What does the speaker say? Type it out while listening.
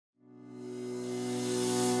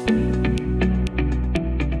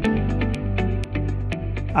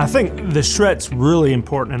I think the Charrette's really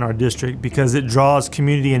important in our district because it draws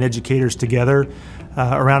community and educators together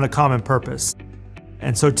around a common purpose.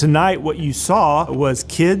 And so tonight what you saw was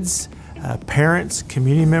kids, parents,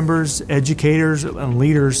 community members, educators, and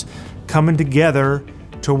leaders coming together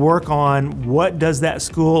to work on what does that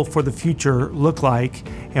school for the future look like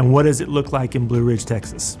and what does it look like in Blue Ridge,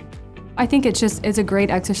 Texas. I think it's a great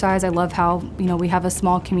exercise. I love how, we have a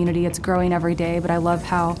small community. It's growing every day, but I love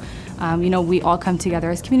how, we all come together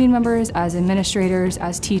as community members, as administrators,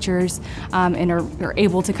 as teachers, and are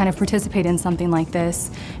able to kind of participate in something like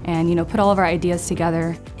this and, put all of our ideas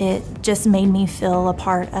together. It just made me feel a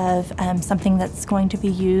part of something that's going to be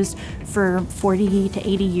used for 40 to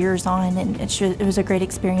 80 years on, and it was a great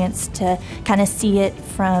experience to kind of see it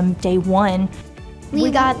from day one. We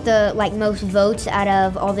got the most votes out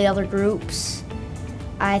of all the other groups.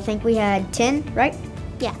 I think we had 10, right?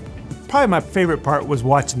 Yeah. Probably my favorite part was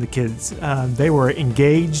watching the kids. They were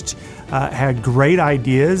engaged, had great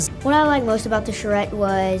ideas. What I liked most about the Charrette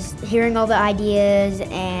was hearing all the ideas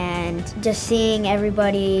and just seeing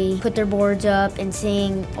everybody put their boards up and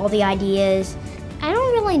seeing all the ideas. I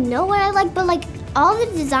don't really know what I like, but all the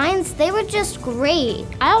designs, they were just great.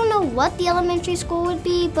 I don't know what the elementary school would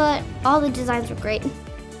be, but all the designs were great.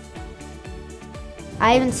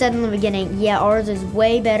 I even said in the beginning, yeah, ours is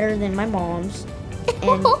way better than my mom's,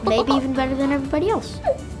 and maybe even better than everybody else.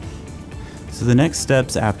 So the next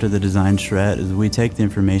steps after the design charrette is we take the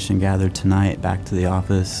information gathered tonight back to the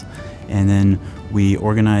office, and then we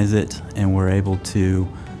organize it, and we're able to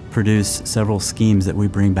produce several schemes that we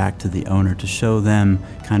bring back to the owner to show them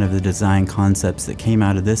kind of the design concepts that came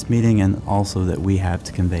out of this meeting and also that we have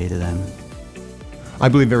to convey to them. I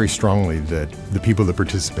believe very strongly that the people that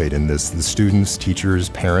participate in this, the students, teachers,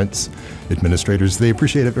 parents, administrators, they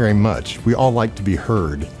appreciate it very much. We all like to be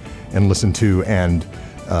heard and listened to and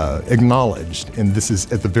acknowledged, and this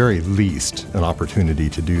is at the very least an opportunity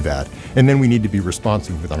to do that. And then we need to be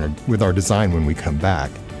responsive with our design when we come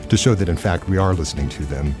back, to show that in fact we are listening to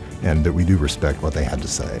them and that we do respect what they had to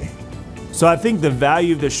say. So I think the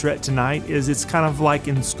value of the Charrette tonight is it's kind of like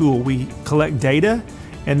in school. We collect data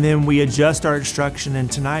and then we adjust our instruction,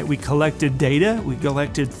 and tonight we collected data, we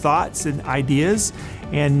collected thoughts and ideas,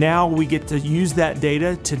 and now we get to use that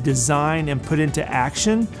data to design and put into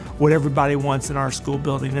action what everybody wants in our school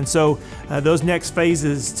building. And so those next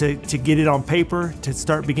phases to get it on paper, to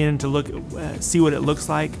start beginning to look, see what it looks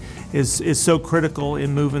like is so critical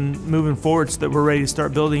in moving forward so that we're ready to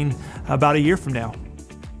start building about a year from now.